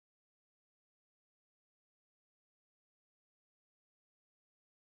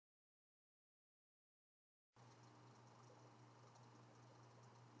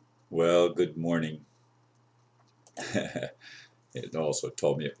Well, good morning. It also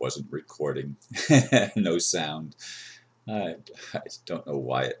told me it wasn't recording. No sound. I don't know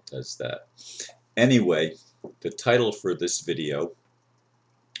why it does that. Anyway, the title for this video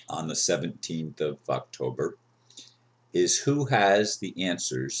on the 17th of October is Who Has the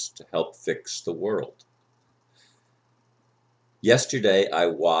Answers to Help Fix the World? Yesterday I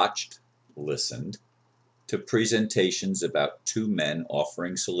listened to presentations about two men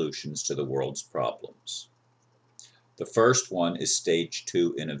offering solutions to the world's problems. The first one is Stage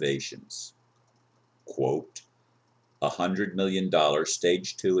 2 Innovations. Quote, $100 million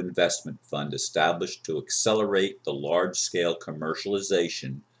Stage 2 investment fund established to accelerate the large-scale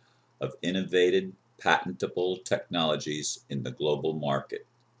commercialization of innovative, patentable technologies in the global market.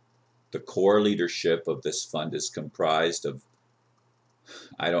 The core leadership of this fund is comprised of,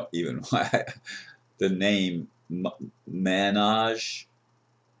 I don't even, the name Manoj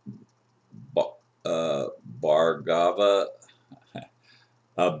Bhargava,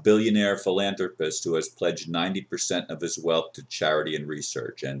 a billionaire philanthropist who has pledged 90% of his wealth to charity and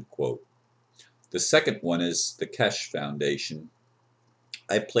research, end quote. The second one is the Keshe Foundation.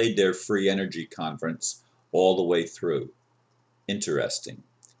 I played their free energy conference all the way through. Interesting.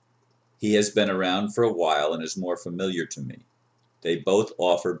 He has been around for a while and is more familiar to me. They both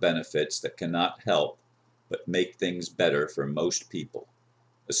offer benefits that cannot help but make things better for most people,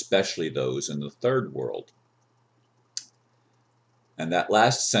 especially those in the third world. And that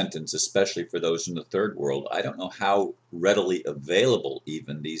last sentence, especially for those in the third world, I don't know how readily available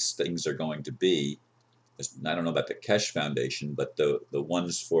even these things are going to be. I don't know about the Keshe Foundation, but the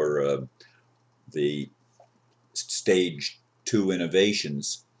ones for the Stage 2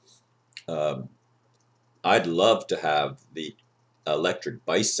 Innovations, I'd love to have the electric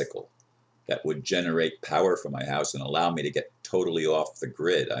bicycle that would generate power for my house and allow me to get totally off the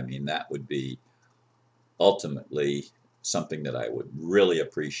grid. I mean, that would be ultimately something that I would really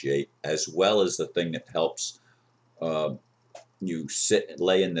appreciate, as well as the thing that helps you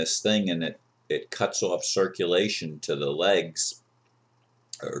lay in this thing and it cuts off circulation to the legs,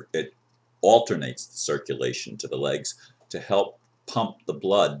 or it alternates the circulation to the legs to help pump the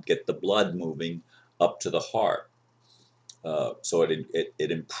blood, get the blood moving up to the heart. So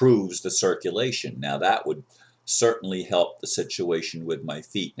it improves the circulation. Now that would certainly help the situation with my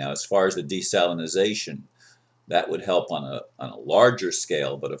feet. Now as far as the desalinization, that would help on a larger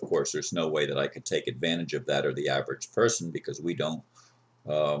scale, but of course there's no way that I could take advantage of that or the average person, because we don't,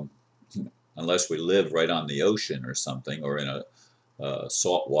 unless we live right on the ocean or something, or in a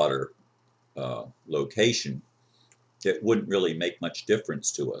saltwater location, it wouldn't really make much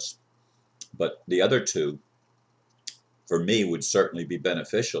difference to us. But the other two, for me, would certainly be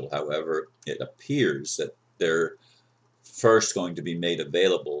beneficial. However, it appears that they're first going to be made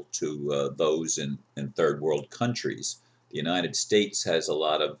available to those in third world countries. The United States has a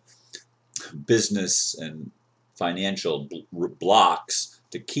lot of business and financial blocks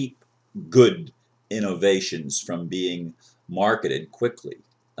to keep good innovations from being marketed quickly.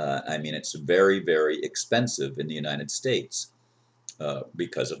 I mean, it's very, very expensive in the United States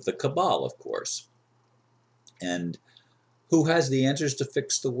because of the cabal, of course. And who has the answers to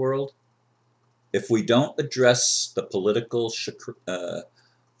fix the world? If we don't address the political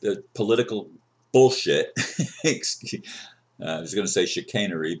bullshit, I was going to say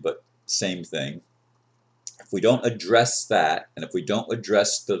chicanery, but same thing. If we don't address that, and if we don't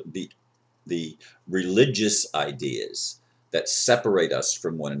address the religious ideas that separate us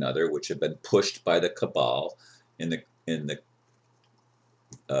from one another, which have been pushed by the cabal in the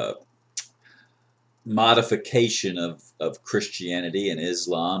modification of Christianity and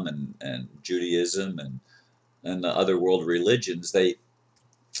Islam and Judaism and the other world religions, they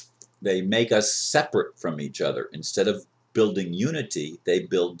make us separate from each other. Instead of building unity, they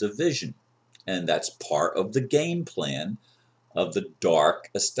build division. And that's part of the game plan of the dark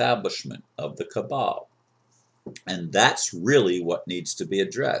establishment of the cabal. And that's really what needs to be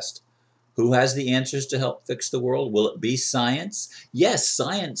addressed. Who has the answers to help fix the world? Will it be science? Yes,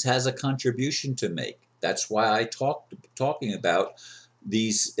 science has a contribution to make. That's why I talking about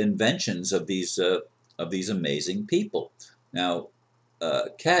these inventions of these amazing people. Now,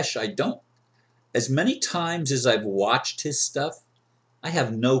 Keshe, as many times as I've watched his stuff, I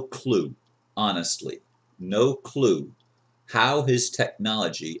have no clue, honestly, no clue how his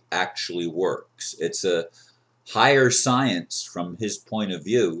technology actually works. It's a higher science from his point of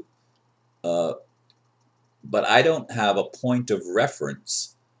view, but I don't have a point of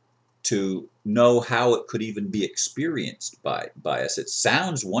reference to know how it could even be experienced by us. It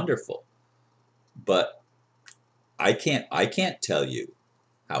sounds wonderful, but I can't tell you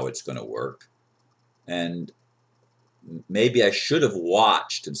how it's going to work. And maybe I should have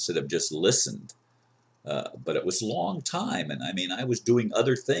watched instead of just listened. But it was a long time, and I mean, I was doing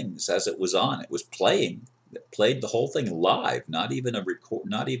other things as it was on. It was playing. It played the whole thing live, not even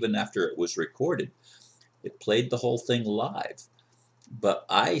not even after it was recorded. It played the whole thing live. But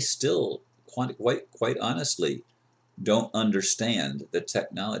I still, quite honestly, don't understand the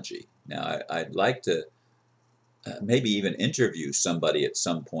technology. Now, I'd like to maybe even interview somebody at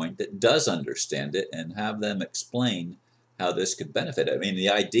some point that does understand it and have them explain how this could benefit. I mean, the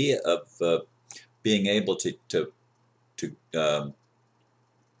idea of being able to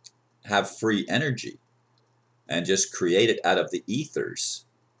have free energy and just create it out of the ethers,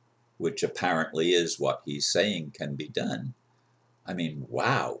 which apparently is what he's saying can be done. I mean,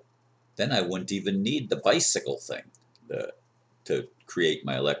 wow. Then I wouldn't even need the bicycle thing to create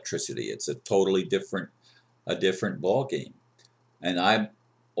my electricity. It's a totally different ball game. And I'm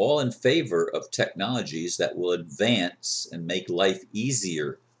all in favor of technologies that will advance and make life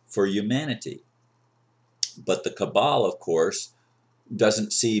easier for humanity. But the cabal, of course,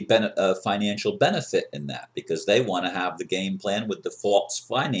 doesn't see financial benefit in that because they want to have the game plan with the false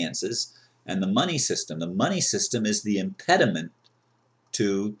finances and the money system. The money system is the impediment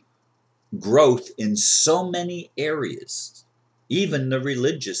to growth in so many areas, even the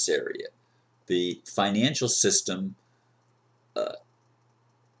religious area. The financial system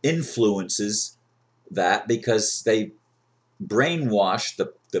influences that because they brainwash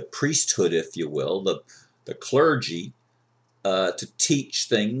the priesthood, if you will, the clergy, to teach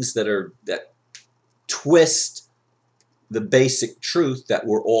things that twist the basic truth that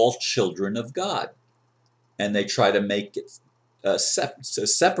we're all children of God, and they try to make it to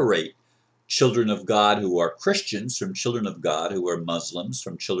separate children of God who are Christians from children of God who are Muslims,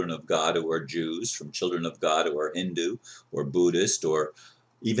 from children of God who are Jews, from children of God who are Hindu or Buddhist or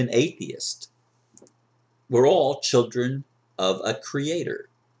even atheist. We're all children of a creator.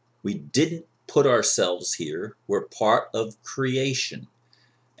 We didn't put ourselves here. We're part of creation.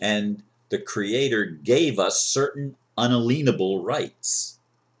 And the creator gave us certain unalienable rights.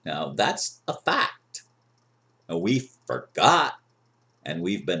 Now, that's a fact. Now, we forgot and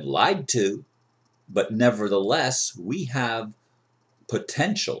we've been lied to, but nevertheless, we have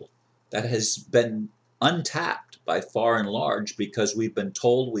potential that has been untapped by far and large because we've been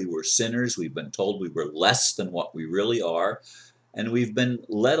told we were sinners, we've been told we were less than what we really are, and we've been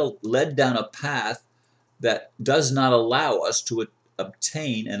led down a path that does not allow us to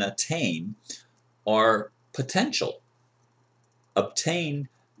obtain and attain our potential. Obtain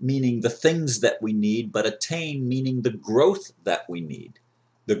meaning the things that we need, but attain meaning the growth that we need,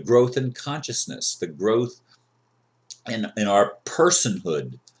 the growth in consciousness, the growth in our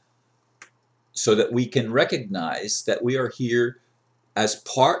personhood, so that we can recognize that we are here as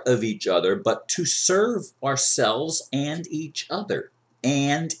part of each other, but to serve ourselves and each other,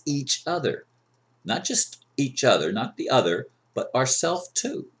 not just each other, not the other, but ourself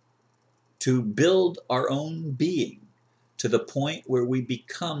too, to build our own being to the point where we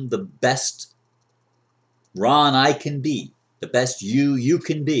become the best Ron I can be, the best you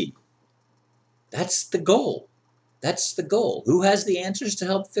can be. That's the goal. That's the goal. Who has the answers to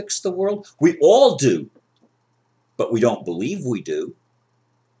help fix the world? We all do, but we don't believe we do.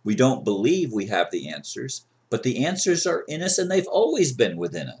 We don't believe we have the answers, but the answers are in us and they've always been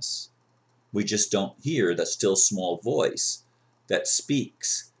within us. We just don't hear the still small voice that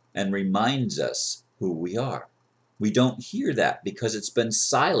speaks and reminds us who we are. We don't hear that because it's been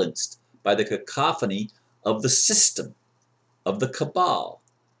silenced by the cacophony of the system, of the cabal,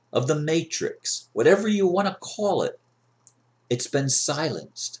 of the matrix, whatever you want to call it. It's been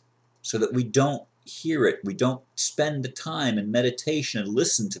silenced so that we don't hear it. We don't spend the time in meditation and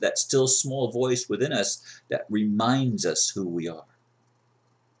listen to that still small voice within us that reminds us who we are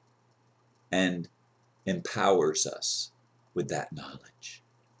and empowers us with that knowledge.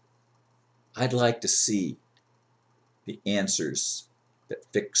 I'd like to see the answers that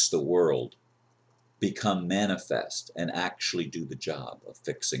fix the world become manifest and actually do the job of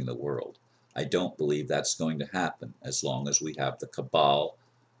fixing the world. I don't believe that's going to happen as long as we have the cabal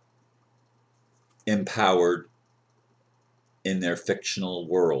empowered in their fictional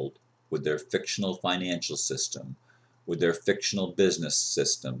world, with their fictional financial system, with their fictional business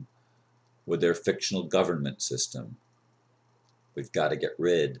system, with their fictional government system. We've got to get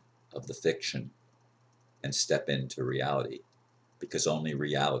rid of the fiction and step into reality, because only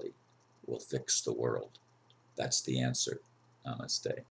reality will fix the world. That's the answer. Namaste.